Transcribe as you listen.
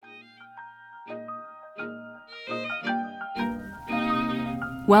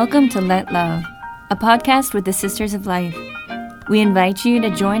Welcome to Let Love, a podcast with the Sisters of Life. We invite you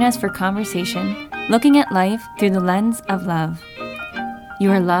to join us for conversation, looking at life through the lens of love. You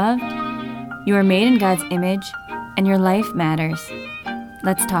are loved, you are made in God's image, and your life matters.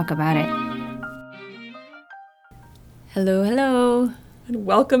 Let's talk about it. Hello, hello. And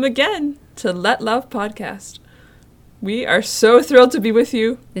welcome again to Let Love Podcast. We are so thrilled to be with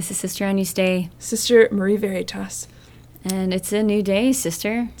you. This is Sister Agnus Dei. Sister Marie Veritas. And it's a new day,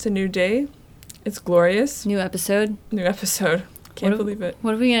 sister. It's a new day. It's glorious. New episode. Can't believe it.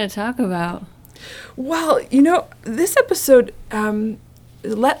 What are we going to talk about? Well, this episode,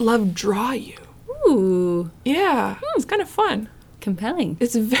 Let Love Draw You. Ooh. Yeah, it's kind of fun. Compelling.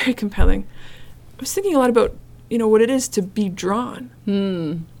 It's very compelling. I was thinking a lot about, what it is to be drawn.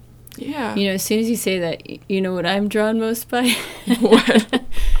 Yeah. As soon as you say that, you know what I'm drawn most by? What?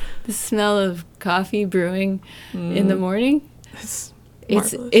 The smell of coffee brewing in the morning.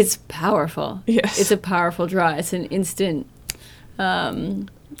 It's powerful. Yes. It's a powerful draw. It's an instant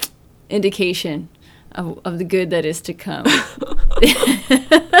indication of the good that is to come.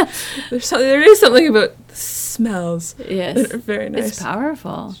 There is something about the smells Yes. that are very nice. It's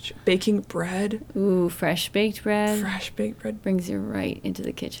powerful. Baking bread. Ooh, fresh baked bread. Fresh baked bread. Brings you right into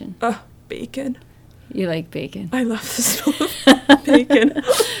the kitchen. Bacon. You like bacon. I love the smell of bacon.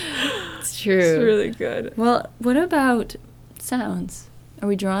 It's true. It's really good. Well, what about sounds?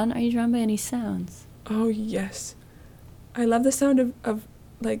 Are you drawn by any sounds? Oh, yes. I love the sound of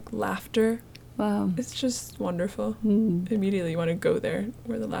laughter. Wow. It's just wonderful. Immediately you want to go there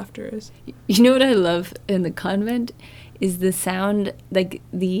where the laughter is. You know what I love in the convent is the sound, like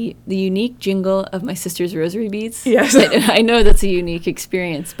the unique jingle of my sister's rosary beads. Yes. I know that's a unique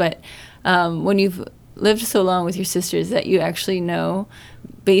experience, but when you've lived so long with your sisters that you actually know,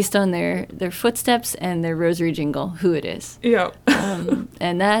 based on their footsteps and their rosary jingle, who it is. Yeah.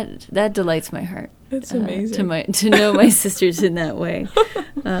 And that delights my heart. It's amazing. To know my sisters in that way.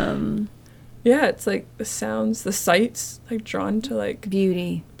 Yeah, it's like the sounds, the sights, drawn to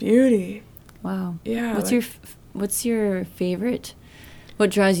Beauty. Wow. Yeah. What's your favorite?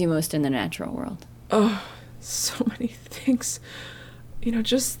 What draws you most in the natural world? Oh, so many things.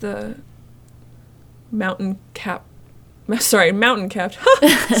 Just the snow-capped mountaintops.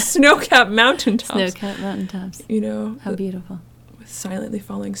 Snow-capped mountaintops. How beautiful. With silently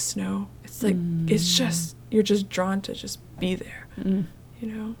falling snow. It's it's just, you're just drawn to just be there.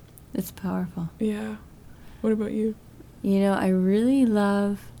 It's powerful. Yeah. What about you? I really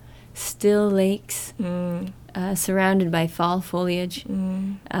love still lakes surrounded by fall foliage.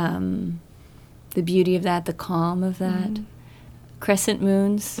 The beauty of that, the calm of that. Crescent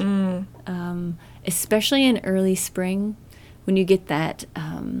moons, especially in early spring, when you get that,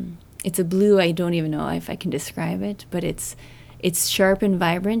 it's a blue, I don't even know if I can describe it, but it's sharp and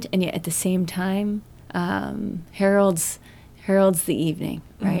vibrant, and yet at the same time heralds the evening,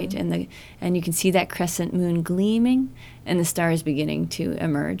 right? And you can see that crescent moon gleaming, and the stars beginning to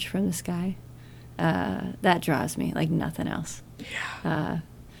emerge from the sky. That draws me like nothing else.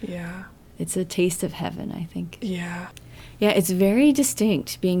 Yeah. It's a taste of heaven, I think. Yeah. Yeah, it's very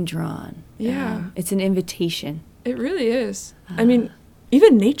distinct, being drawn. Yeah. It's an invitation. It really is. I mean,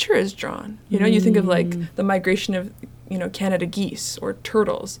 even nature is drawn. You think of the migration of, Canada geese or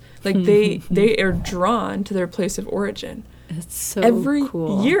turtles. They are drawn to their place of origin. It's so every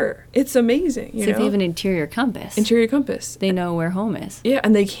cool. year. It's amazing. It's like they have an interior compass. They know where home is. Yeah,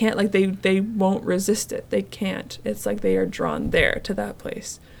 and they can't, they won't resist it. They can't. It's like they are drawn there to that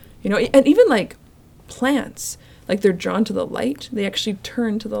place. And even plants, they're drawn to the light. They actually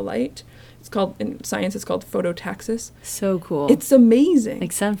turn to the light. In science, it's called phototaxis. So cool. It's amazing.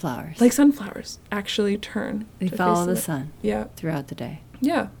 Like sunflowers. Sunflowers actually turn. They follow the sun. Yeah. Throughout the day.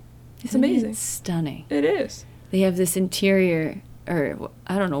 Yeah. It's amazing. It's stunning. It is. They have this interior, or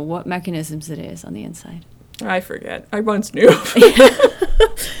I don't know what mechanisms it is on the inside. I forget. I once knew.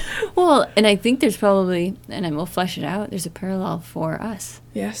 Well, and I think there's probably, and we'll flesh it out, there's a parallel for us.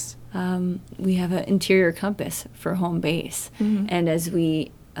 Yes. We have an interior compass for home base. And as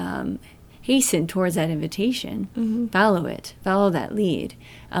we hasten towards that invitation, follow that lead,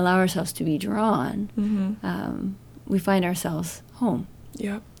 allow ourselves to be drawn, we find ourselves home.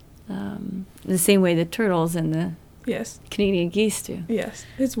 Yep. The same way the turtles and the Yes. Canadian geese do. Yes.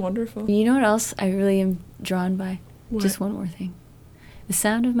 It's wonderful. You know what else I really am drawn by? What? Just one more thing. The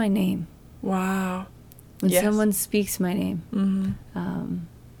sound of my name. Wow. When Yes. someone speaks my name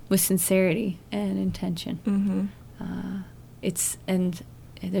with sincerity and intention. And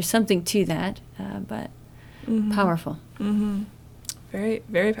there's something to that, but powerful. Very,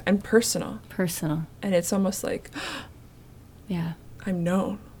 very, and personal. Personal. And it's almost like, Yeah. I'm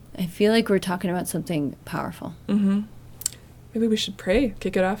known. I feel like we're talking about something powerful. Mm-hmm. Maybe we should pray.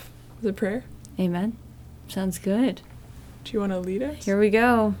 Kick it off with a prayer. Amen. Sounds good. Do you want to lead us? Here we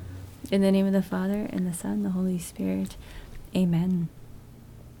go. In the name of the Father, and the Son, and the Holy Spirit. Amen.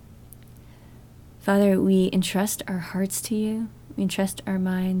 Father, we entrust our hearts to you. We entrust our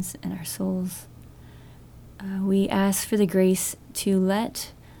minds and our souls. We ask for the grace to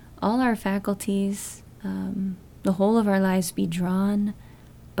let all our faculties, the whole of our lives, be drawn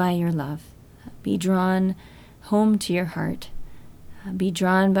by your love. Be drawn home to your heart. Be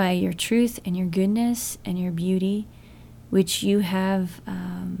drawn by your truth and your goodness and your beauty, which you have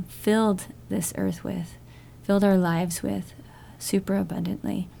filled this earth with, filled our lives with super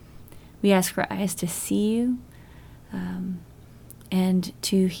abundantly. We ask for eyes to see you and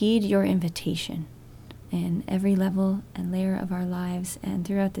to heed your invitation in every level and layer of our lives and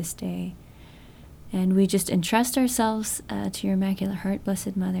throughout this day. And we just entrust ourselves to your Immaculate Heart,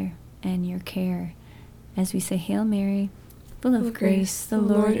 Blessed Mother, and your care as we say, Hail Mary, full of grace, the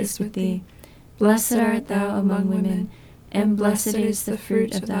Lord is with thee. Blessed art thou among women, and blessed is the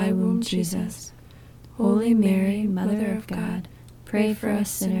fruit of thy womb, Jesus. Holy Mary, Mother of God, pray for us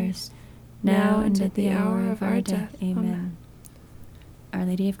sinners, now and at the hour of our death. Amen. Our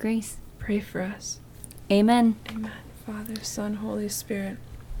Lady of Grace, pray for us. Amen. Amen. Father, Son, Holy Spirit.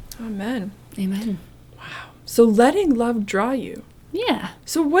 Amen. Amen. Wow. So letting love draw you. Yeah.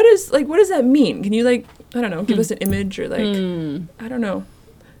 So what does that mean? Can you I don't know, give us an image or I don't know.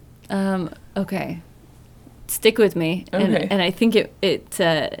 Okay. Stick with me. Okay. And I think it's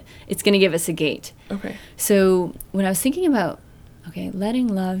going to give us a gate. Okay. So when I was thinking about, letting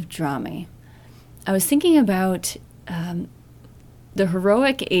love draw me, I was thinking about the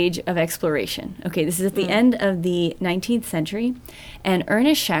heroic age of exploration. Okay, this is at the end of the 19th century, and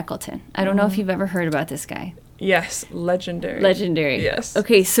Ernest Shackleton. I don't know if you've ever heard about this guy. Yes, legendary. Legendary. Yes.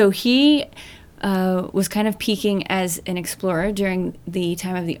 Okay, so he was kind of peaking as an explorer during the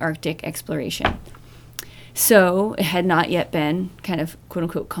time of the Arctic exploration. So it had not yet been kind of quote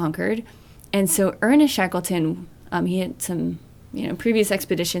unquote conquered. And so Ernest Shackleton, he had some, previous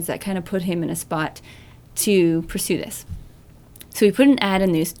expeditions that kind of put him in a spot to pursue this. So he put an ad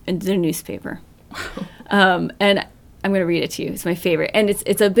in the newspaper. And I'm going to read it to you. It's my favorite. And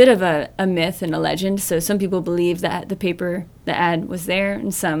it's a bit of a myth and a legend. So some people believe that the ad was there,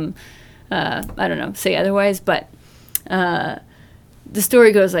 and some, I don't know, say otherwise. But the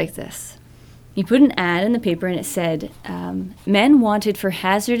story goes like this. He put an ad in the paper, and it said, men wanted for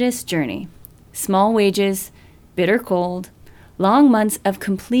hazardous journey, small wages, bitter cold, long months of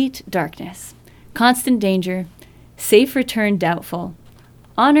complete darkness, constant danger, safe return doubtful,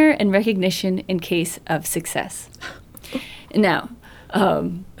 honor and recognition in case of success. Now,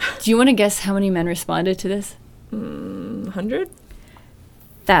 do you want to guess how many men responded to this? 100?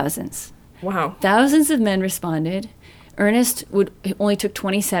 Thousands. Wow. Thousands of men responded. Ernest only took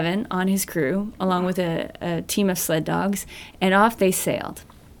 27 on his crew, along with a team of sled dogs, and off they sailed.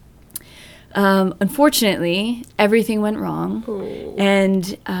 Unfortunately, everything went wrong,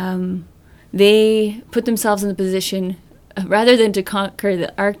 and they put themselves in the position, rather than to conquer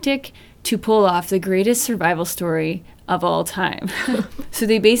the Arctic, to pull off the greatest survival story of all time. So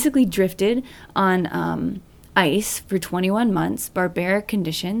they basically drifted on ice for 21 months, barbaric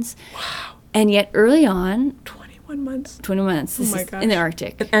conditions. Wow. And yet early on... 21 months? 21 months. This is in the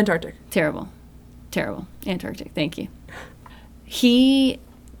Arctic. Antarctic. Terrible. Antarctic. Thank you. He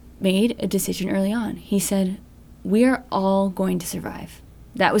made a decision early on. He said, we are all going to survive.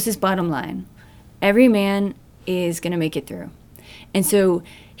 That was his bottom line. Every man is going to make it through. And so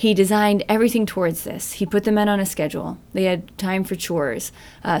he designed everything towards this. He put the men on a schedule. They had time for chores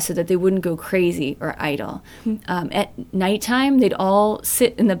so that they wouldn't go crazy or idle. At nighttime, they'd all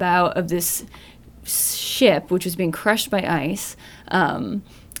sit in the bow of this ship, which was being crushed by ice, and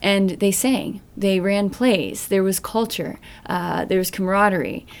they sang. They ran plays. There was culture. There was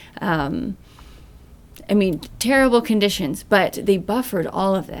camaraderie. Terrible conditions, but they buffered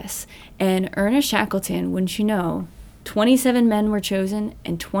all of this. And Ernest Shackleton, wouldn't you know, 27 men were chosen,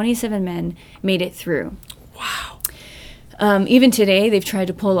 and 27 men made it through. Wow. Even today, they've tried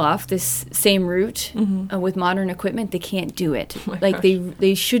to pull off this same route with modern equipment. They can't do it.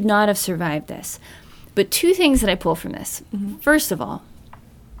 They should not have survived this. But two things that I pull from this. First of all,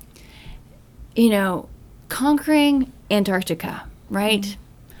 conquering Antarctica, right?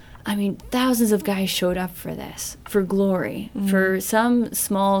 Thousands of guys showed up for this, for glory, for some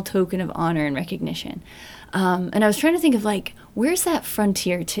small token of honor and recognition. And I was trying to think of, where's that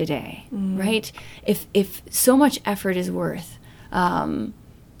frontier today, right? If so much effort is worth,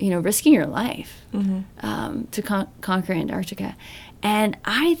 risking your life Mm-hmm. to conquer Antarctica. And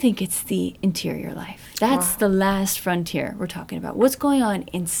I think it's the interior life. That's the last frontier we're talking about. What's going on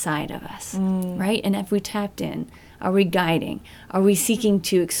inside of us, right? And if we tapped in, are we guiding? Are we seeking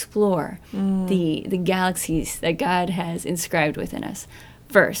to explore the galaxies that God has inscribed within us?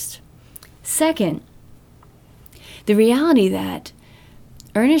 First. Second, the reality that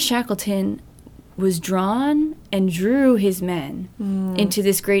Ernest Shackleton was drawn and drew his men into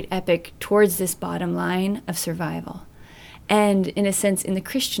this great epic towards this bottom line of survival. And in a sense, in the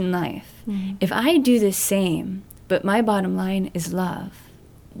Christian life, if I do the same, but my bottom line is love,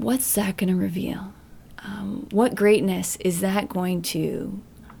 what's that going to reveal? What greatness is that going to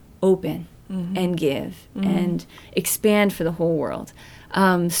open and give and expand for the whole world?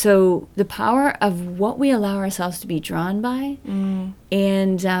 So the power of what we allow ourselves to be drawn by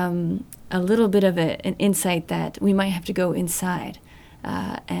and a little bit of an insight that we might have to go inside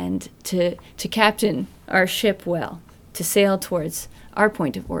and to captain our ship well, to sail towards our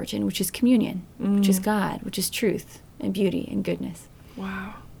point of origin, which is communion, which is God, which is truth and beauty and goodness.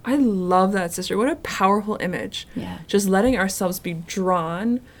 Wow. I love that, sister. What a powerful image. Yeah. Just letting ourselves be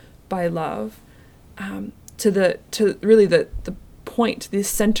drawn by love to really the point, the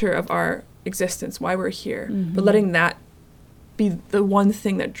center of our existence, why we're here. But letting that be the one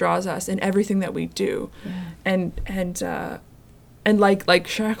thing that draws us in everything that we do. Yeah. And like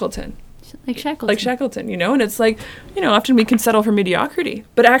Shackleton. Like Shackleton, and it's like, often we can settle for mediocrity,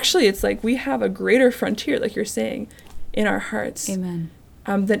 but actually it's like we have a greater frontier, like you're saying, in our hearts. Amen.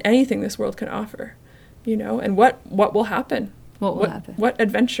 Than anything this world can offer, and what will happen? What will happen? What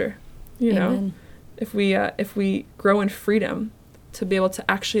adventure, Amen. if we grow in freedom to be able to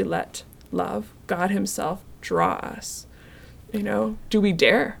actually let love, God Himself, draw us, do we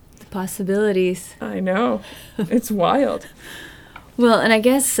dare? The possibilities. I know, it's wild. Well, and I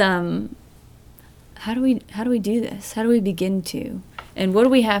guess how do we do this? How do we begin to? And what do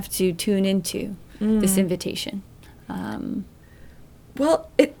we have to tune into this invitation? Well,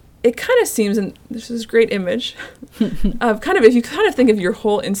 it kind of seems, and this is a great image of if you kind of think of your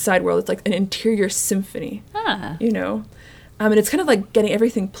whole inside world, it's like an interior symphony. And it's kind of like getting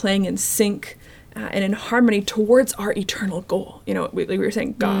everything playing in sync and in harmony towards our eternal goal. Like we were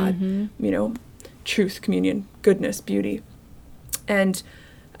saying, God, truth, communion, goodness, beauty. And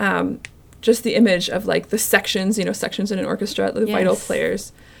just the image of like the sections, sections in an orchestra, the vital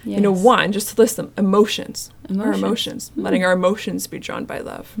players. Yes. One, just to list them, our emotions, letting our emotions be drawn by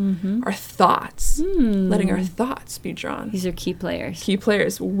love. Our thoughts, letting our thoughts be drawn. These are key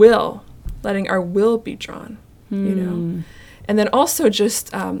players. Will, letting our will be drawn, And then also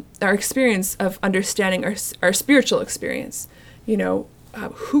just our experience of understanding our spiritual experience,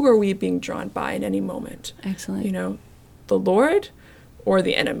 who are we being drawn by in any moment? Excellent. The Lord or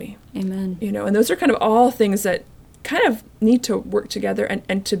the enemy. Amen. And those are kind of all things that kind of need to work together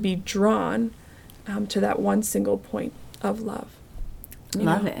and to be drawn to that one single point of love.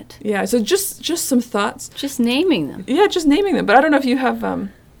 Love it. Yeah, so just some thoughts. Just naming them. Yeah, just naming them. But I don't know if you have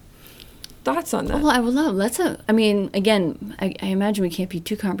thoughts on that. Well, I would love, again, I imagine we can't be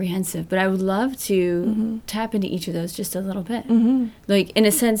too comprehensive, but I would love to tap into each of those just a little bit. Like, in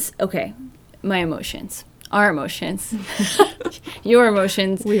a sense, okay, my emotions, our emotions, your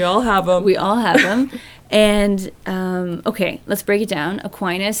emotions. We all have them. We all have them. And, okay, let's break it down.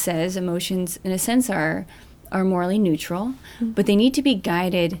 Aquinas says emotions, in a sense, are morally neutral, but they need to be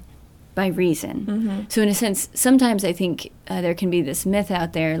guided by reason. So in a sense, sometimes I think there can be this myth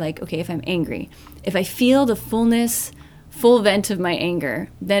out there, like, okay, if I'm angry, if I feel the full vent of my anger,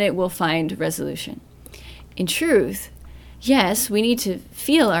 then it will find resolution. In truth, yes, we need to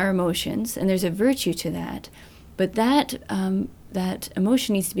feel our emotions, and there's a virtue to that, but that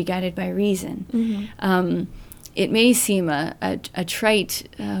emotion needs to be guided by reason. It may seem a trite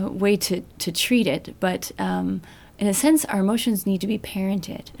way to treat it, but in a sense, our emotions need to be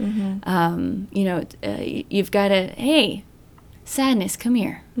parented. You've got to, hey, sadness, come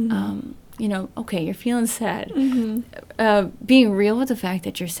here. Okay, you're feeling sad. Being real with the fact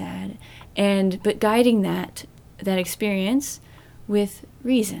that you're sad, but guiding that experience with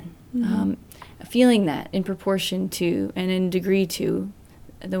reason. Feeling that in proportion to and in degree to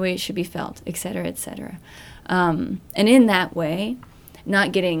the way it should be felt, et cetera, et cetera. And in that way,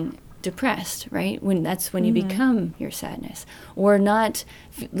 not getting depressed, right? That's when you become your sadness, or not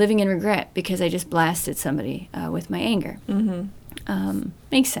living in regret because I just blasted somebody with my anger.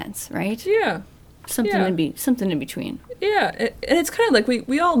 Makes sense, right? Yeah. Something in between. Yeah, and it's kind of like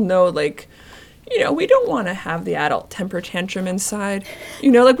we all know, like, we don't want to have the adult temper tantrum inside.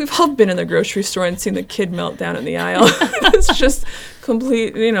 Like we've all been in the grocery store and seen the kid melt down in the aisle. It's just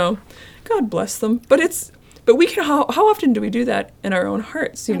complete, God bless them. But we can, how often do we do that in our own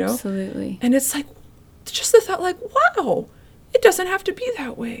hearts, Absolutely. And it's like, just the thought, like, wow, it doesn't have to be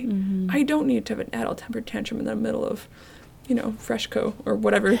that way. I don't need to have an adult temper tantrum in the middle of, Freshco or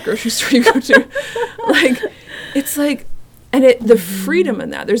whatever grocery store you go to. Like, it's like, and the freedom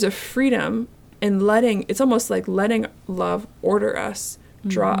in that, there's a freedom in it's almost like letting love order us,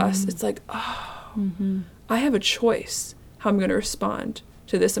 draw us. It's like, I have a choice how I'm going to respond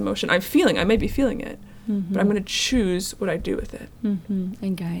to this emotion. I may be feeling it, but I'm going to choose what I do with it.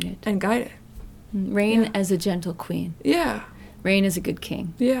 And guide it. Reign as a gentle queen. Yeah. Reign as a good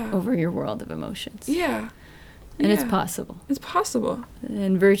king. Yeah. Over your world of emotions. Yeah. And it's possible. It's possible.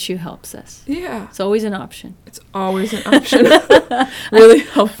 And virtue helps us. Yeah. It's always an option. It's always an option. Really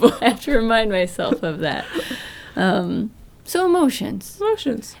helpful. I have to remind myself of that. So emotions.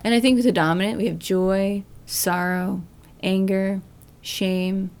 And I think with the dominant, we have joy, sorrow, anger,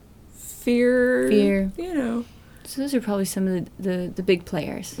 shame, fear. So those are probably some of the big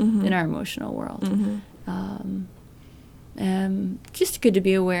players in our emotional world. Just good to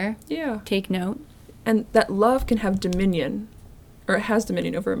be aware. Yeah. Take note. And that love can have dominion, or it has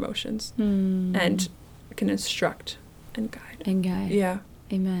dominion over emotions, and can instruct and guide. Yeah.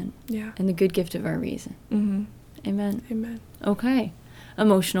 Amen. Yeah. And the good gift of our reason. Amen. Okay.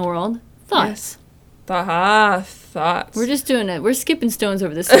 Emotional world. Thoughts. Yes. Thoughts. We're just doing it. We're skipping stones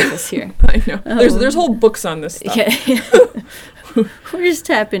over the surface here. I know. There's whole books on this stuff. Yeah. We're just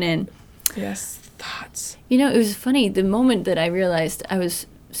tapping in. Yes. Thoughts. It was funny. The moment that I realized I was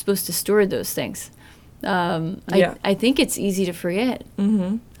supposed to store those things, I think it's easy to forget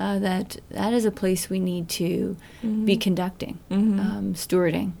that is a place we need to be conducting,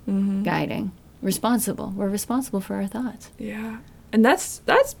 stewarding, guiding, responsible. We're responsible for our thoughts. Yeah. And that's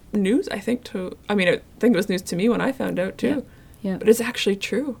news, I think, I think it was news to me when I found out, too. Yeah. But it's actually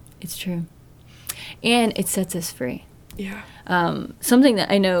true. It's true. And it sets us free. Yeah. Something that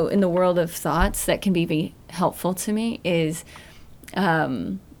I know in the world of thoughts that can be helpful to me is,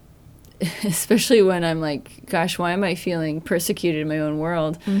 especially when I'm like, gosh, why am I feeling persecuted in my own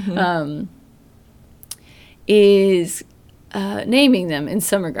world, is naming them in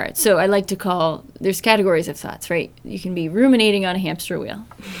some regards. So I like to there's categories of thoughts, right? You can be ruminating on a hamster wheel,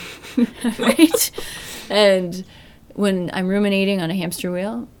 right? And when I'm ruminating on a hamster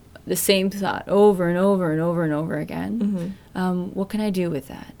wheel, the same thought over and over and over and over again, what can I do with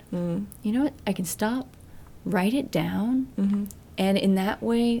that? You know what? I can stop, write it down, and in that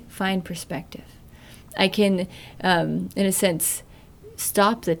way, find perspective. I can, in a sense,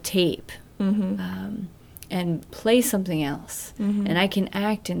 stop the tape and play something else, and I can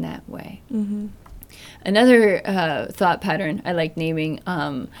act in that way. Another thought pattern I like naming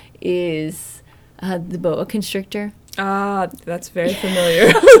is the boa constrictor. Ah, that's very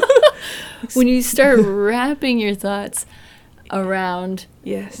familiar. When you start wrapping your thoughts around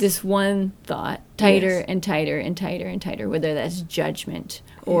yes. this one thought, tighter yes. and tighter and tighter and tighter, whether that's judgment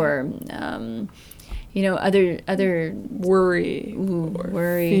or, other worry,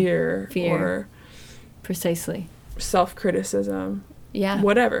 fear, or precisely self-criticism. Yeah.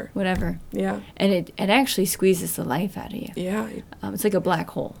 Whatever. Yeah. And it actually squeezes the life out of you. Yeah. It's like a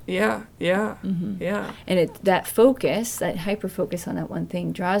black hole. Yeah. Yeah. And that focus, that hyper-focus on that one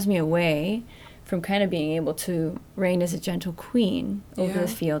thing draws me away from kind of being able to reign as a gentle queen over the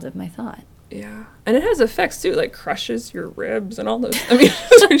field of my thought. Yeah. And it has effects, too, like crushes your ribs and all those. I mean,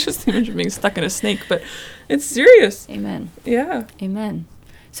 it's just the image of being stuck in a snake, but it's serious. Amen. Yeah. Amen.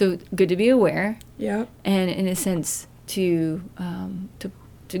 So good to be aware. Yeah. And in a sense, to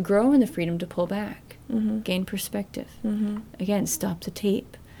grow in the freedom to pull back, gain perspective. Again, stop the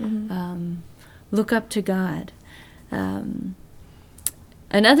tape. Look up to God.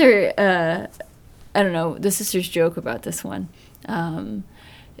 Another, I don't know, the sisters joke about this one.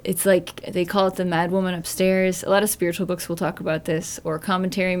 It's like they call it the mad woman upstairs. A lot of spiritual books will talk about this, or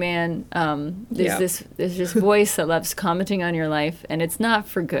Commentary Man. There's this voice that loves commenting on your life, and it's not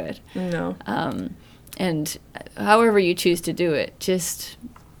for good. No. And however you choose to do it, just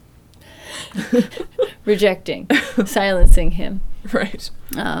rejecting, silencing him. Right.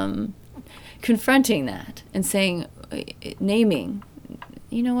 Confronting that and saying, naming,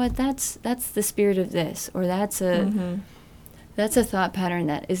 you know what, that's the spirit of this, or that's a thought pattern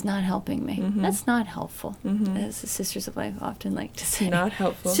that is not helping me. That's not helpful, as the Sisters of Life often like to say. Not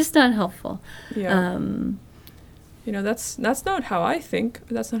helpful. It's just not helpful. Yeah. That's not how I think.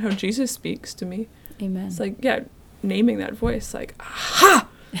 That's not how Jesus speaks to me. Amen. It's like, naming that voice, like, aha!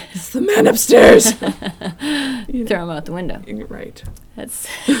 It's the man upstairs. You know, Throw him out the window. you're right. That's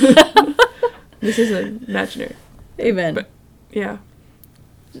This is imaginary. amen. But yeah.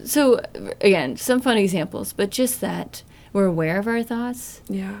 So again, some fun examples, but just that we're aware of our thoughts.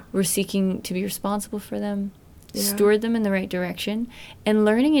 Yeah. We're seeking to be responsible for them, Yeah. steward them in the right direction, and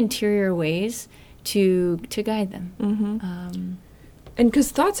learning interior ways to guide them. Mm-hmm. And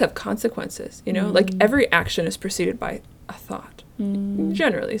because thoughts have consequences, you know, like every action is preceded by a thought,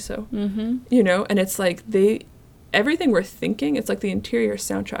 generally so, you know, and it's like everything we're thinking, it's like the interior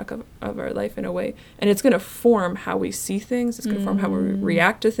soundtrack of our life in a way, and it's going to form how we see things, it's going to form how we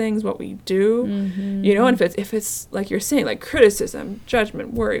react to things, what we do, you know, and if it's like you're saying, like criticism,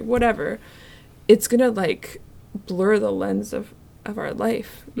 judgment, worry, whatever, it's going to like blur the lens of our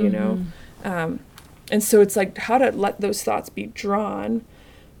life, you know, and so it's like how to let those thoughts be drawn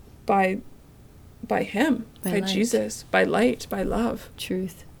by him, by light. Jesus, by light, by love.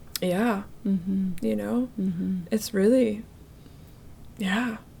 Truth. Yeah. You know, it's really,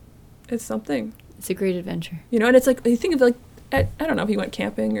 yeah, it's something. It's a great adventure. You know, and it's like, you think of like, I don't know if you went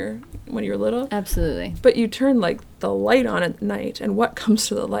camping or when you were little. Absolutely. But you turn like the light on at night, and what comes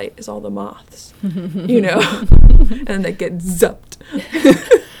to the light is all the moths, you know, and then they get zupped.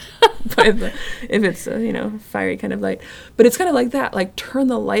 If it's a, you know, fiery kind of light. But it's kind of like that, like turn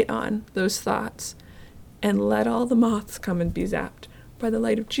the light on those thoughts and let all the moths come and be zapped by the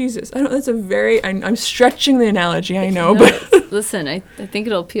light of Jesus. I don't, that's a very, I'm stretching the analogy, I know, but. Listen, I think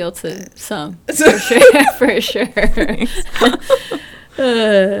it'll appeal to some, for sure. For sure.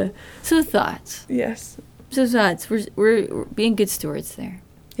 So thoughts. Yes. So thoughts, we're being good stewards there.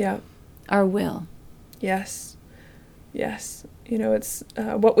 Yeah. Our will. Yes. Yes. You know, it's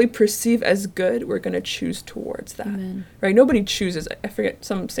what we perceive as good, we're going to choose towards that. Amen. Right? Nobody chooses, I forget,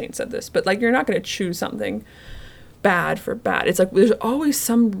 some saint said this, but like you're not going to choose something bad for bad. It's like there's always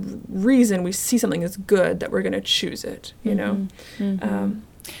some reason we see something as good that we're going to choose it, you know?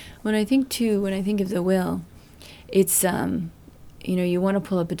 When I think of the will, it's, you know, you want to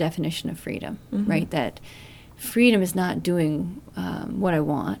pull up a definition of freedom, right? That freedom is not doing what I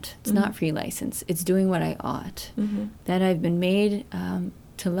want. It's not free license. It's doing what I ought. That I've been made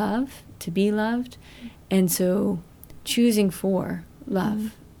to love, to be loved, and so choosing for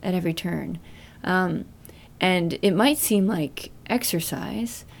love at every turn. And it might seem like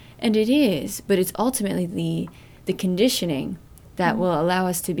exercise, and it is, but it's ultimately the conditioning that will allow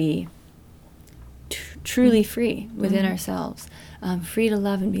us to be truly free within ourselves, free to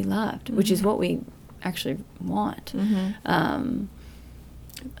love and be loved, which is what we actually want.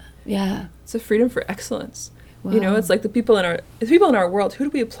 Yeah. It's a freedom for excellence. Wow. You know, it's like the people in our world, who do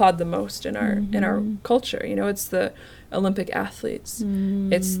we applaud the most in our culture? You know, it's the Olympic athletes.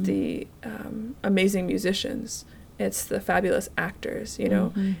 It's the amazing musicians. It's the fabulous actors, you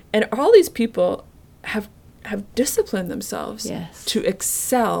know. And all these people have disciplined themselves to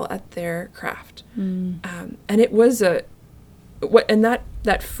excel at their craft. And it was that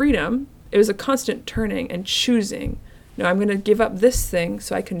freedom, it was a constant turning and choosing. No, I'm going to give up this thing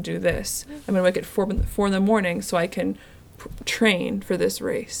so I can do this. I'm going to wake at 4 in the morning so I can train for this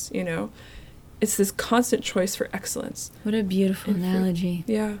race, you know. It's this constant choice for excellence. What a beautiful analogy.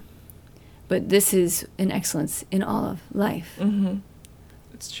 Yeah. But this is an excellence in all of life.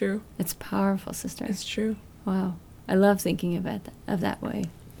 It's true. It's powerful, sister. It's true. Wow. I love thinking of that way.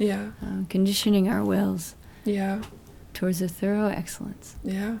 Yeah. Conditioning our wills. Yeah. Towards a thorough excellence.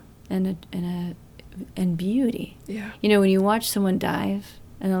 Yeah. And beauty. Yeah. You know, when you watch someone dive,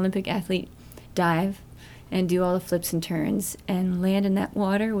 an Olympic athlete dive and do all the flips and turns and land in that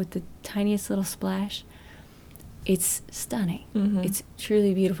water with the tiniest little splash, it's stunning. It's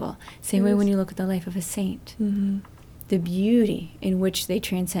truly beautiful. Same way when you look at the life of a saint. The beauty in which they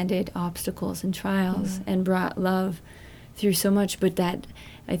transcended obstacles and trials and brought love through so much. But that,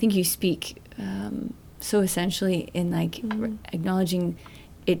 I think you speak so essentially in like acknowledging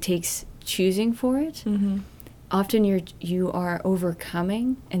it takes choosing for it. Often you are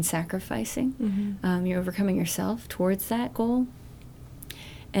overcoming and sacrificing. You're overcoming yourself towards that goal,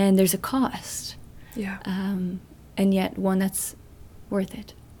 and there's a cost. Yeah. And yet one that's worth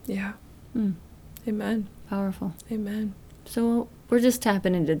it. Yeah. Amen. Powerful. Amen. So we're just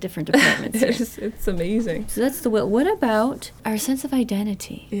tapping into different departments here. It's amazing. So that's the will. What about our sense of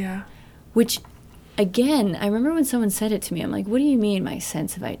identity? Yeah. Which, again, I remember when someone said it to me, I'm like, what do you mean, my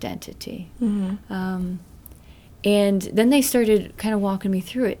sense of identity? And then they started kind of walking me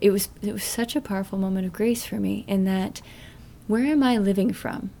through it. It was such a powerful moment of grace for me in that, where am I living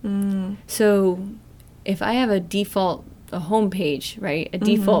from? So if I have a home page, right, a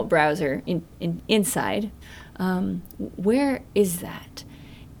default browser inside, where is that?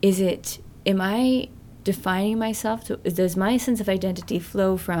 am I defining myself? Does my sense of identity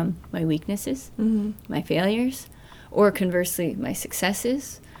flow from my weaknesses, my failures, or conversely, my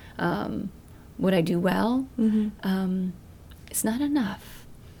successes, what I do well? It's not enough.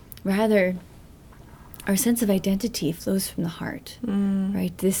 Rather, our sense of identity flows from the heart,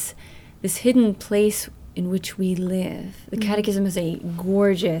 right? This hidden place in which we live. The Catechism is a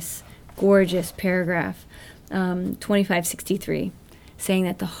gorgeous, gorgeous paragraph, 2563, saying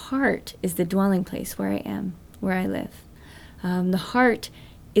that the heart is the dwelling place where I am, where I live. The heart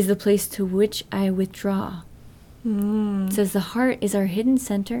is the place to which I withdraw. It says the heart is our hidden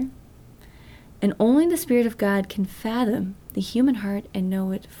center, and only the Spirit of God can fathom the human heart and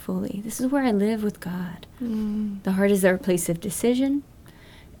know it fully. This is where I live with God. The heart is our place of decision,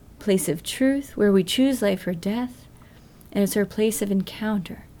 place of truth, where we choose life or death, and it's our place of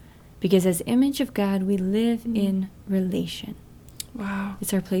encounter, because as image of God, we live in relation. Wow.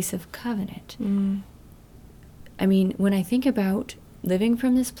 It's our place of covenant. I mean, when I think about living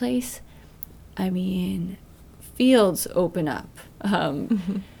from this place, I mean, fields open up,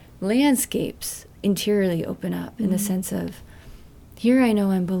 landscapes interiorly open up in the sense of, here I know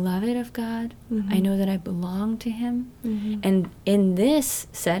I'm beloved of God. I know that I belong to Him. And in this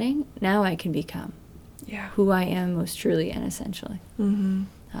setting, now I can become who I am most truly and essentially. From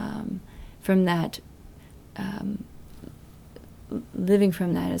that, living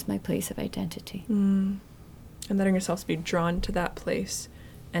from that as my place of identity. And letting ourselves be drawn to that place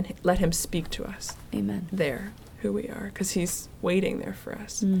and let Him speak to us. Amen. There, who we are, because He's waiting there for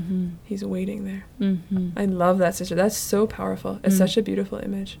us. He's waiting there. I love that, sister. That's so powerful. It's such a beautiful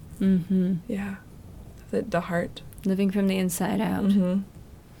image. Yeah. The heart. Living from the inside out.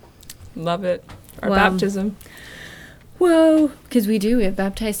 Love it. Our Wow. baptism. Whoa, because we have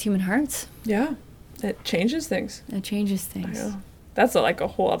baptized human hearts. Yeah. It changes things. That changes I things. know. That's like a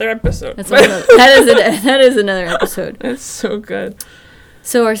whole other episode. That is another episode. It's so good.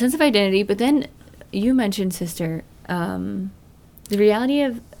 So our sense of identity, but then you mentioned, sister, the reality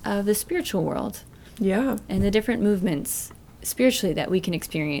of the spiritual world. Yeah. And the different movements spiritually that we can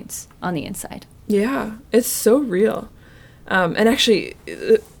experience on the inside. Yeah. It's so real. And actually,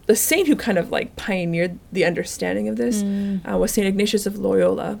 the saint who kind of like pioneered the understanding of this was St. Ignatius of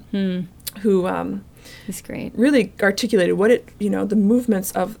Loyola, who He's great. really articulated what the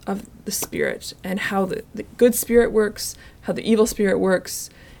movements of the spirit and how the good spirit works, how the evil spirit works,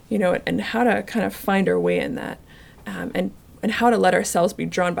 and how to kind of find our way in that, and how to let ourselves be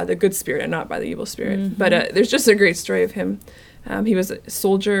drawn by the good spirit and not by the evil spirit. But there's just a great story of him. He was a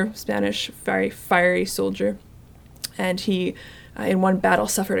soldier, Spanish, very fiery soldier, and he, in one battle,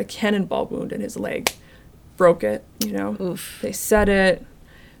 suffered a cannonball wound in his leg, broke it. Oof. They set it.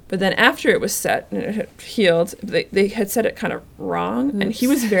 But then after it was set and it had healed, they had set it kind of wrong. Oops. And he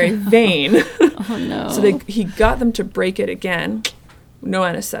was very vain. Oh, no. So he got them to break it again. No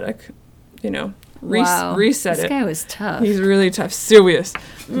anesthetic, Wow. reset it. This guy was tough. He's really tough. Serious.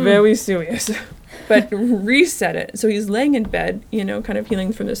 Very serious. But reset it. So he's laying in bed, kind of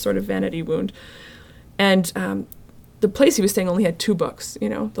healing from this sort of vanity wound. And the place he was staying only had 2 books,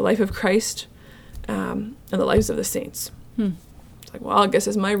 The Life of Christ and The Lives of the Saints. Like, well, I guess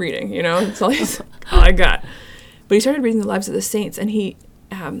it's my reading, it's all I got. But he started reading the lives of the saints, and he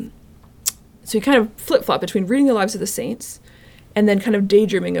kind of flip-flopped between reading the lives of the saints and then kind of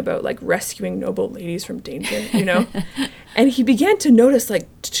daydreaming about like rescuing noble ladies from danger, And he began to notice like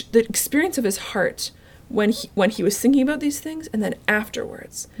the experience of his heart when he was thinking about these things, and then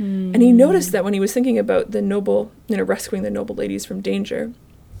afterwards. And he noticed that when he was thinking about the noble, rescuing the noble ladies from danger,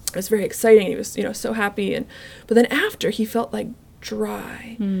 it was very exciting. He was, so happy, but then after he felt like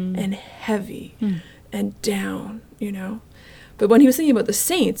dry and heavy and down, But when he was thinking about the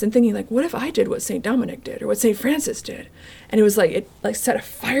saints and thinking like, what if I did what St. Dominic did or what St. Francis did? And it was like, it like set a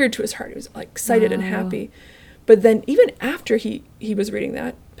fire to his heart. He was like excited and happy. But then even after he was reading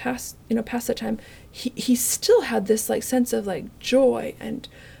that, past that time, he still had this like sense of like joy and,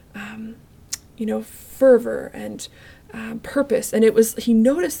 fervor and purpose. And he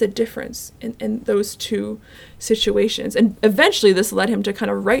noticed the difference in those 2 situations. And eventually this led him to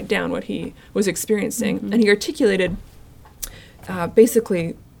kind of write down what he was experiencing. And he articulated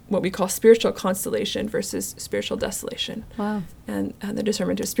basically what we call spiritual constellation versus spiritual desolation. Wow. And the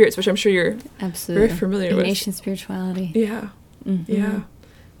discernment of spirits, which I'm sure you're absolutely very familiar with. Ignatian spirituality. Yeah. Yeah.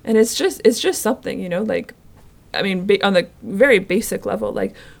 And it's just something, like, I mean, on the very basic level,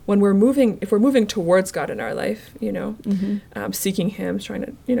 like if we're moving towards God in our life, seeking Him,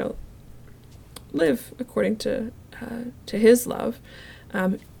 trying to, live according to His love,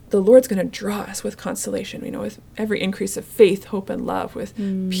 the Lord's going to draw us with consolation, with every increase of faith, hope, and love, with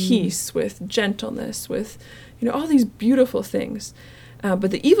peace, with gentleness, with, all these beautiful things.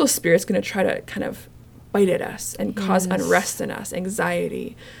 But the evil spirit's going to try to kind of bite at us and cause unrest in us,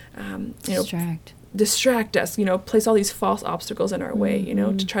 anxiety, distract us, place all these false obstacles in our way,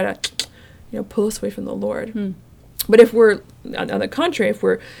 to try to, pull us away from the Lord. But if we're, on the contrary, if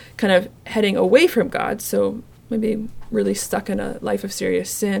we're kind of heading away from God, so maybe really stuck in a life of serious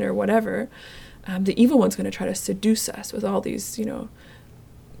sin or whatever, the evil one's going to try to seduce us with all these,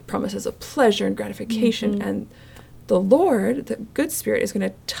 promises of pleasure and gratification. And the Lord, the good spirit, is going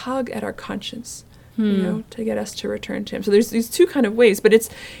to tug at our conscience, to get us to return to him. So there's these two kind of ways, but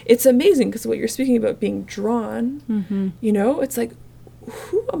it's amazing, because what you're speaking about, being drawn, it's like,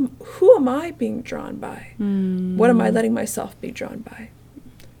 who am I being drawn by? What am I letting myself be drawn by?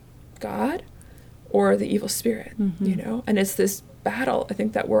 God or the evil spirit, And it's this battle, I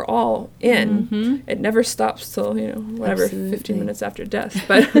think, that we're all in. It never stops till, whatever, Absolutely. 15 minutes after death.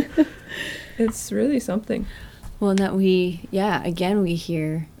 But it's really something. Well, and that we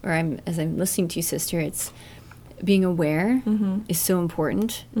hear, or as I'm listening to you, sister, it's being aware is so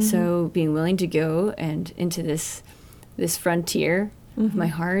important. So being willing to go and into this frontier of my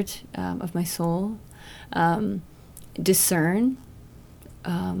heart, of my soul, discern,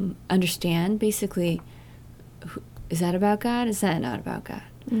 understand, basically, is that about God? Is that not about God?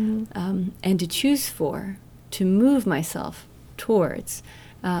 And to choose to move myself towards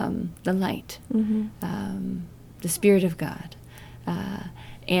the light, the Spirit of God,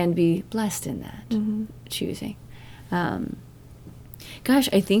 and be blessed in that choosing. Gosh,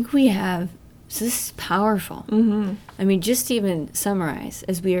 I think we have. So this is powerful. I mean, just to even summarize,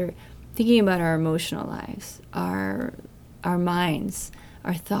 as we are thinking about our emotional lives, our minds,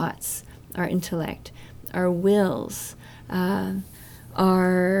 our thoughts, our intellect, our wills,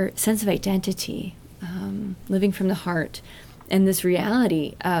 our sense of identity, living from the heart, and this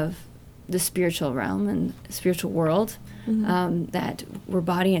reality of the spiritual realm and spiritual world, that we're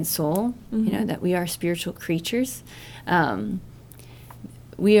body and soul, that we are spiritual creatures.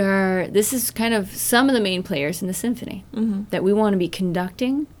 This is kind of some of the main players in the symphony that we want to be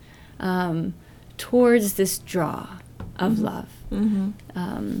conducting towards this draw of love.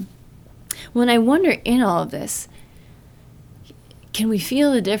 When I wonder, in all of this, can we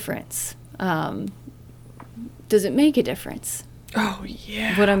feel the difference? Does it make a difference? Oh,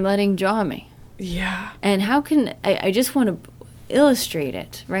 yeah. What I'm letting draw me. Yeah. And how can I just want to illustrate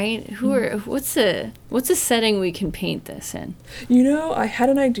it, right? What's a setting we can paint this in? I had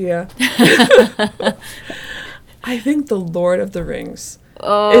an idea. I think the Lord of the Rings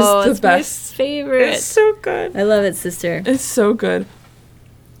is the best. My favorite. It's so good. I love it, sister. It's so good.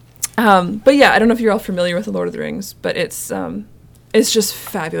 But yeah, I don't know if you're all familiar with the Lord of the Rings, but it's just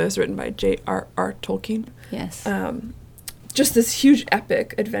fabulous, written by J.R.R. Tolkien. Yes. Just this huge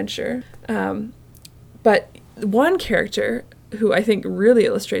epic adventure. But one character who I think really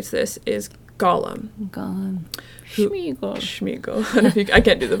illustrates this is Gollum. Schmeagol. I don't know if I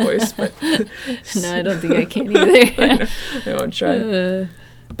can't do the voice, but no, I don't think I can either. I won't try.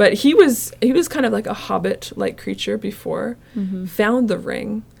 But he was kind of like a hobbit-like creature before, found the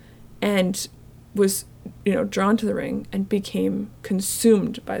ring, and was drawn to the ring and became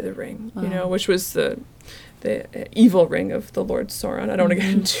consumed by the ring. Which was the evil ring of the Lord Sauron. I don't want to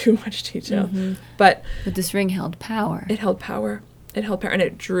get into too much detail, but this ring held power. It held power, and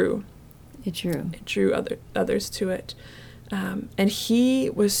it drew. It drew others to it, and he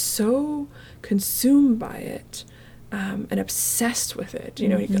was so consumed by it, and obsessed with it. He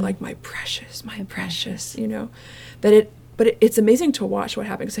got like my precious, that it. But it's amazing to watch what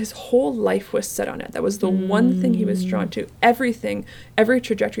happened, because his whole life was set on it. That was the one thing he was drawn to. Every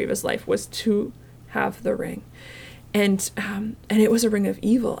trajectory of his life was to have the ring, and it was a ring of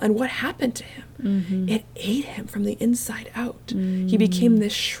evil. And what happened to him? It ate him from the inside out. He became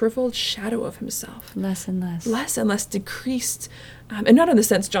this shriveled shadow of himself, less and less decreased, and not in the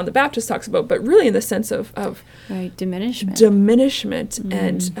sense John the Baptist talks about, but really in the sense of right, diminishment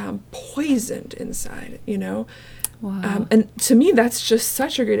and poisoned inside. Wow. And to me, that's just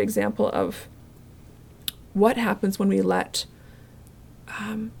such a great example of what happens when we let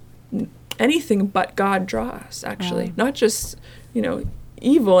anything but God draw us, actually. Wow. Not just,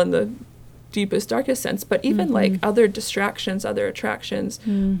 evil in the deepest, darkest sense, but even like other distractions, other attractions,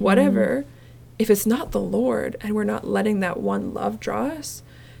 whatever. If it's not the Lord and we're not letting that one love draw us,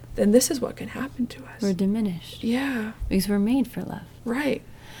 then this is what can happen to us. We're diminished. Yeah. Because we're made for love. Right.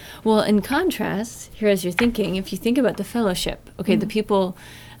 Well, in contrast, here as you're thinking, if you think about the fellowship, okay, the people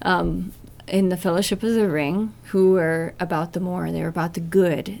in the Fellowship of the Ring who were about the more. They were about the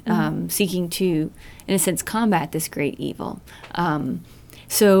good, seeking to, in a sense, combat this great evil.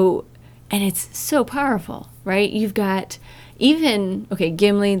 So, and it's so powerful, right? You've got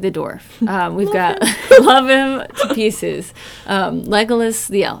Gimli the dwarf. We've got love him to pieces. Legolas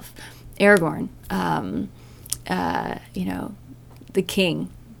the elf. Aragorn. The king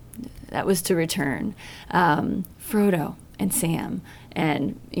that was to return. Frodo and Sam.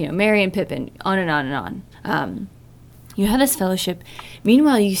 And, Merry and Pippin, on and on and on. You have this fellowship.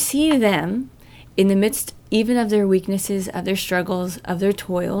 Meanwhile, you see them in the midst even of their weaknesses, of their struggles, of their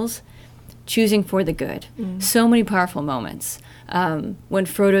toils, choosing for the good. So many powerful moments. When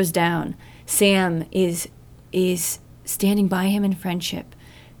Frodo's down, Sam is standing by him in friendship,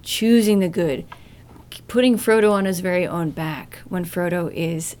 choosing the good, putting Frodo on his very own back when Frodo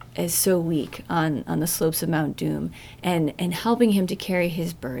is so weak on the slopes of Mount Doom, and helping him to carry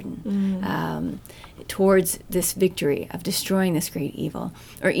his burden towards this victory of destroying this great evil.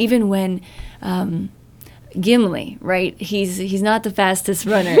 Or even when Gimli, right? He's not the fastest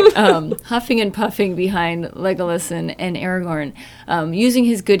runner, huffing and puffing behind Legolas and Aragorn, using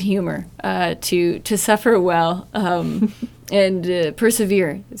his good humor to suffer well and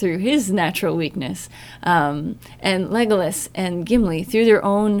persevere through his natural weakness. And Legolas and Gimli, through their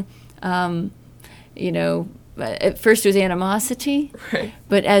own, at first it was animosity, Right.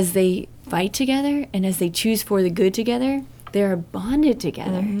 but as they fight together and as they choose for the good together, they are bonded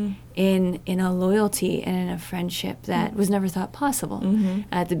together in a loyalty and in a friendship that was never thought possible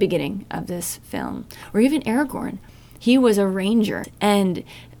at the beginning of this film. Or even Aragorn. He was a ranger. And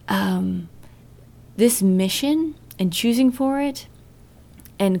this mission and choosing for it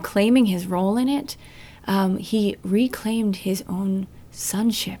and claiming his role in it, he reclaimed his own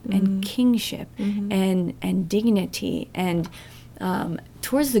sonship and kingship and dignity and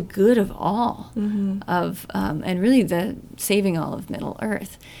towards the good of all, and really the saving all of Middle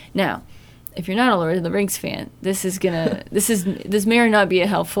Earth. Now, if you're not a Lord of the Rings fan, this may or not be a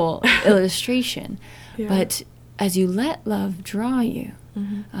helpful illustration, but as you let love draw you,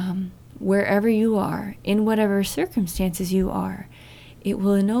 wherever you are, in whatever circumstances you are, it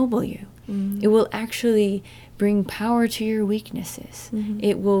will ennoble you. It will actually bring power to your weaknesses.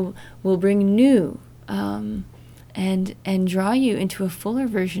 It will bring new. And draw you into a fuller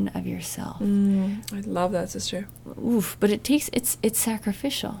version of yourself. I love that, sister. Oof! But it's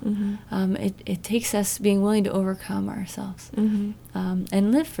sacrificial. It takes us being willing to overcome ourselves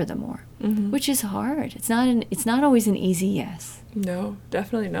and live for the more, which is hard. It's not always an easy yes. No,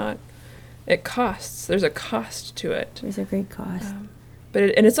 definitely not. It costs. There's a cost to it. There's a great cost. But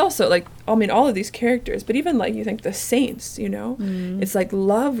it's also like, all of these characters, but even like you think the saints, it's like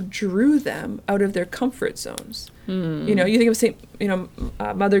love drew them out of their comfort zones. You think of Saint,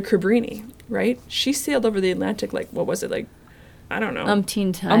 Mother Cabrini, right? She sailed over the Atlantic like, what was it, like, I don't know.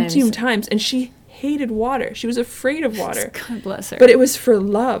 Umpteen times. And she hated water. She was afraid of water. God bless her. But it was for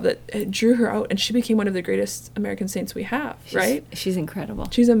love that it drew her out, and she became one of the greatest American saints we have, right? She's incredible.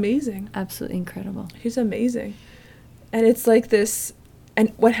 She's amazing. Absolutely incredible. She's amazing. And it's like this.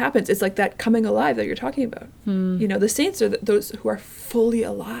 And what happens is like that coming alive that you're talking about. The saints are those who are fully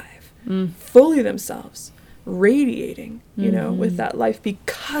alive, fully themselves, radiating, with that life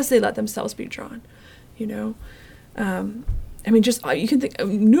because they let themselves be drawn, just you can think of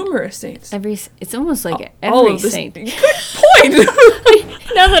numerous saints. It's almost like all every of this, saint. Good point.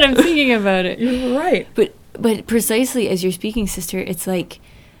 Now that I'm thinking about it. You're right. But precisely as you're speaking, sister, it's like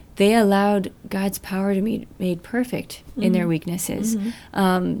they allowed God's power to be made perfect in their weaknesses,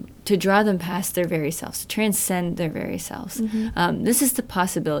 to draw them past their very selves, to transcend their very selves. This is the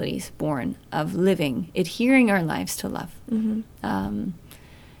possibilities born of living, adhering our lives to love.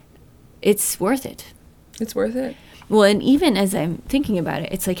 It's worth it. It's worth it. Well, and even as I'm thinking about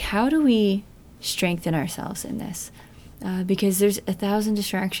it, it's like, how do we strengthen ourselves in this? Because there's 1,000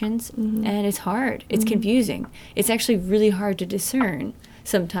 distractions, and it's hard. It's confusing. It's actually really hard to discern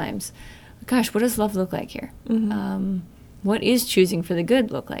sometimes. Gosh, what does love look like here? What is choosing for the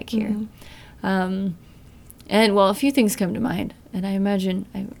good look like here? And, a few things come to mind. And I imagine,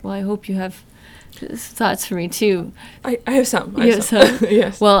 I hope you have thoughts for me, too. I have some. You have some?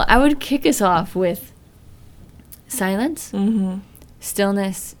 Yes. Well, I would kick us off with silence,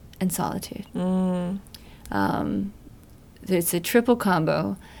 stillness, and solitude. It's a triple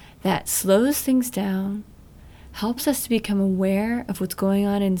combo that slows things down, helps us to become aware of what's going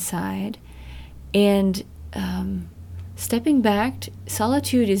on inside, and stepping back.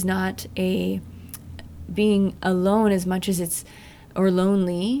 Solitude is not a being alone as much as it's, or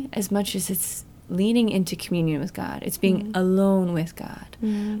lonely as much as it's leaning into communion with God. It's being alone with God.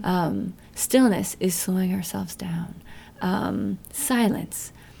 Stillness is slowing ourselves down.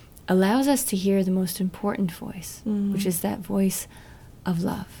 Silence allows us to hear the most important voice, which is that voice of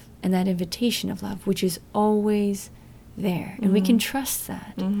love and that invitation of love, which is always there. And we can trust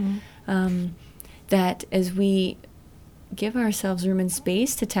that. That as we give ourselves room and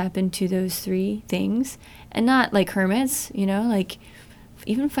space to tap into those three things, and not like hermits, like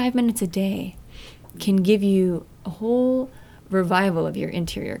even 5 minutes a day can give you a whole revival of your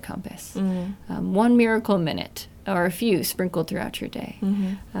interior compass. One miracle minute or a few sprinkled throughout your day.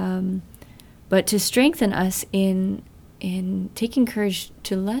 But to strengthen us in taking courage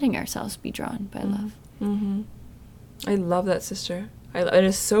to letting ourselves be drawn by love. I love that, sister. It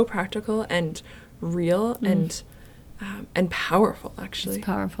is so practical and real and powerful, actually. It's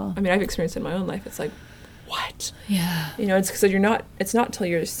powerful. I mean, I've experienced it in my own life. It's like, what? Yeah. It's because it's not till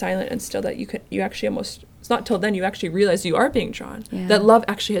you're silent and still that you actually almost, it's not till then you actually realize you are being drawn. Yeah. That love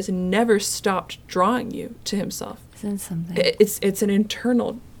actually has never stopped drawing you to himself. Isn't something? It's an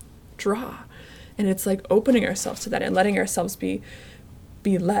internal draw. And it's like opening ourselves to that and letting ourselves be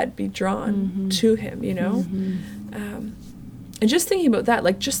led, be drawn to him, and just thinking about that,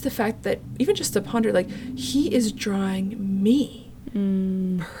 like just the fact that, even just to ponder, like he is drawing me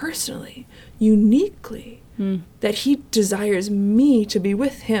personally, uniquely, that he desires me to be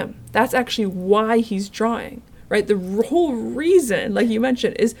with him. That's actually why he's drawing, right? The whole reason, like you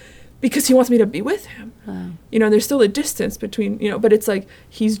mentioned, is because he wants me to be with him. Wow. There's still a distance between, but it's like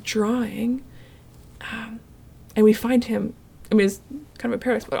he's drawing, and we find him, I mean, it's kind of a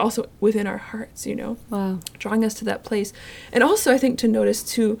paradox, but also within our hearts, Wow. drawing us to that place. And also I think to notice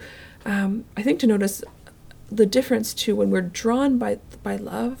too, the difference too, when we're drawn by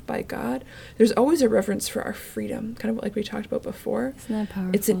love, by God, there's always a reverence for our freedom, kind of like we talked about before. Isn't that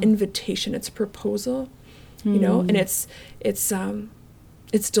powerful? It's an invitation, it's a proposal, and it's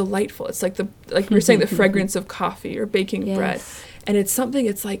delightful. It's like we were saying, the fragrance of coffee or baking bread. And it's something,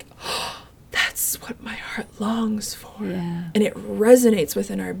 it's like, that's what my heart longs for. Yeah. And it resonates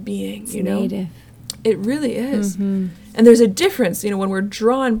within our being, It's native. It really is. And there's a difference, when we're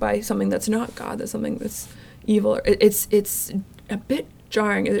drawn by something that's not God, that's something that's evil. It's a bit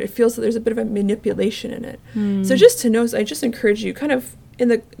jarring. It feels that there's a bit of a manipulation in it. So just to notice, I just encourage you, kind of in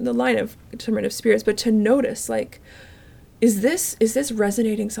the line of discernment of spirits, but to notice, like, is this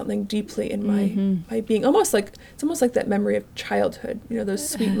resonating something deeply in my being? It's almost like that memory of childhood, those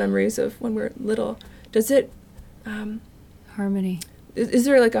sweet memories of when we're little. Does it Harmony. Is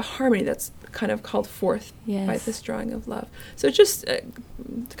there like a harmony that's kind of called forth by this drawing of love? So it's just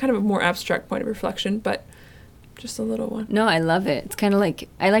kind of a more abstract point of reflection, but just a little one. No, I love it. It's kind of like,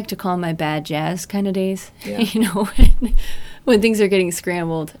 I like to call them my bad jazz kind of days. Yeah. When things are getting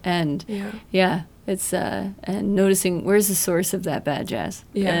scrambled, and Yeah. it's and noticing where's the source of that bad jazz,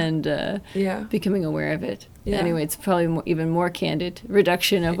 and becoming aware of it. Yeah. Anyway, it's probably even more candid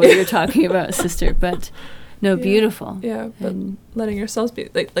reduction of what you're talking about, sister. But no, beautiful. Yeah, but letting yourselves be,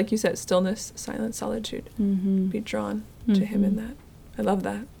 like you said, stillness, silence, solitude. Be drawn to him in that. I love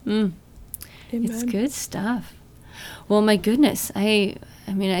that. Amen. It's good stuff. Well, my goodness, I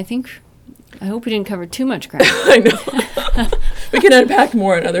hope we didn't cover too much ground. I know. We can unpack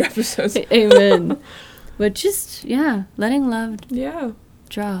more in other episodes. Amen. But just, letting love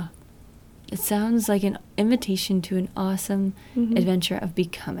draw. It sounds like an invitation to an awesome adventure of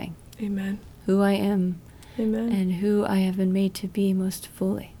becoming. Amen. Who I am. Amen. And who I have been made to be most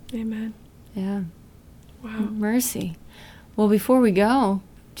fully. Amen. Yeah. Wow. Mercy. Well, before we go,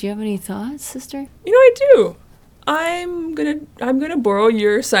 do you have any thoughts, sister? I do. I'm gonna borrow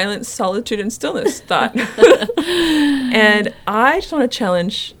your silence, solitude, and stillness thought, and I just want to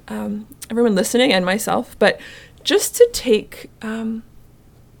challenge everyone listening and myself, but just to take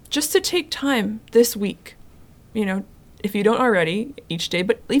time this week, if you don't already, each day,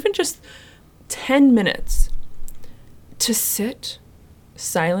 but even just 10 minutes to sit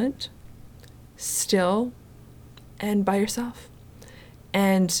silent, still, and by yourself,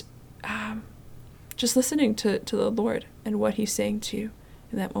 and just listening to the Lord and what he's saying to you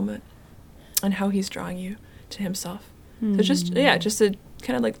in that moment and how he's drawing you to himself. So just a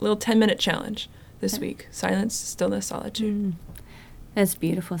kind of like little 10-minute challenge this week. Silence, stillness, solitude. That's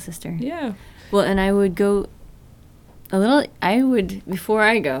beautiful, sister. Yeah. Well, and I would go before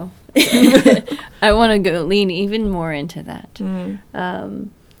I go, I want to go lean even more into that.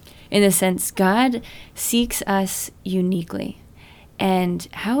 In the sense, God seeks us uniquely. And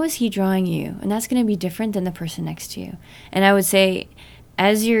how is he drawing you? And that's going to be different than the person next to you. And I would say,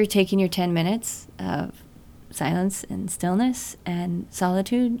 as you're taking your 10 minutes of silence and stillness and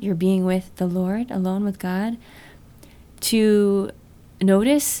solitude, you're being with the Lord, alone with God, to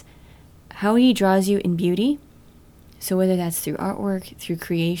notice how he draws you in beauty. So whether that's through artwork, through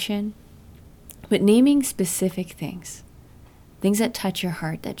creation, but naming specific things that touch your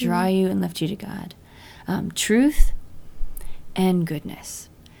heart, that draw you and lift you to God. Truth and goodness.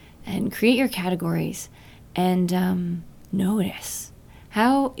 And create your categories and notice,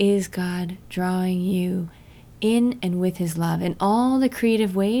 how is God drawing you in and with his love in all the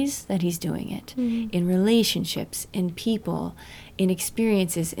creative ways that he's doing it, in relationships, in people, in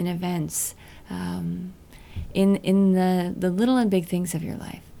experiences, in events, in the little and big things of your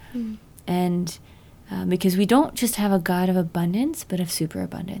life. And because we don't just have a God of abundance, but of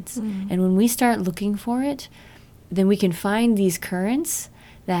superabundance. And when we start looking for it, then we can find these currents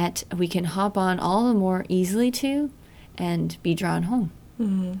that we can hop on all the more easily to and be drawn home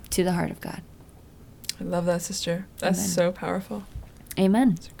to the heart of God. I love that, sister. That's Amen. so powerful.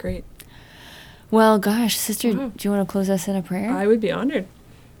 Amen. It's great. Well, gosh, sister, do you want to close us in a prayer? I would be honored.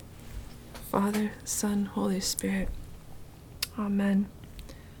 Father, Son, Holy Spirit. Amen.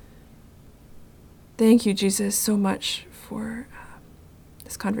 Thank you, Jesus, so much for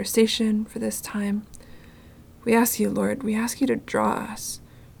this conversation, for this time. We ask you, Lord, we ask you to draw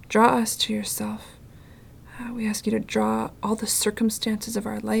us to yourself. We ask you to draw all the circumstances of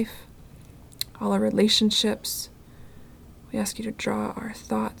our life, all our relationships. We ask you to draw our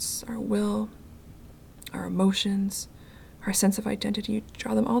thoughts, our will, our emotions, our sense of identity.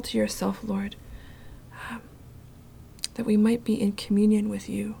 Draw them all to yourself, Lord, that we might be in communion with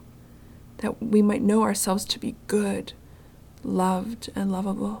you, that we might know ourselves to be good, loved, and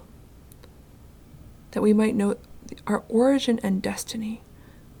lovable, that we might know our origin and destiny,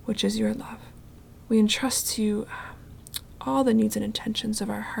 which is your love. We entrust to you all the needs and intentions of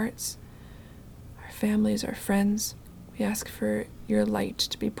our hearts, our families, our friends. We ask for your light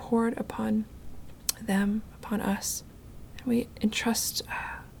to be poured upon them, upon us. And we entrust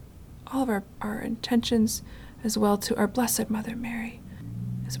all of our intentions as well to our Blessed Mother Mary.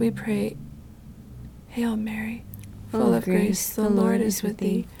 As we pray, Hail Mary, full of grace, the Lord is with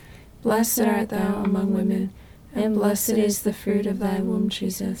thee. Blessed art thou among women, and blessed is the fruit of thy womb,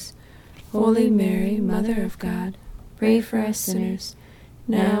 Jesus. Holy Mary, Mother of God, pray for us sinners,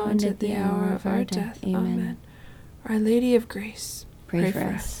 now and at the hour of our death. Amen. Our Lady of Grace, Pray for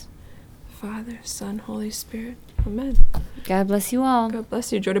us. Father, Son, Holy Spirit. Amen. God bless you all. God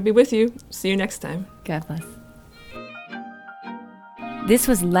bless you. Joy to be with you. See you next time. God bless. This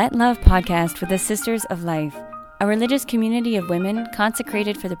was Let Love Podcast with the Sisters of Life, a religious community of women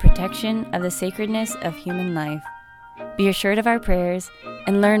consecrated for the protection of the sacredness of human life. Be assured of our prayers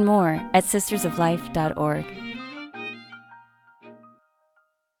and learn more at sistersoflife.org.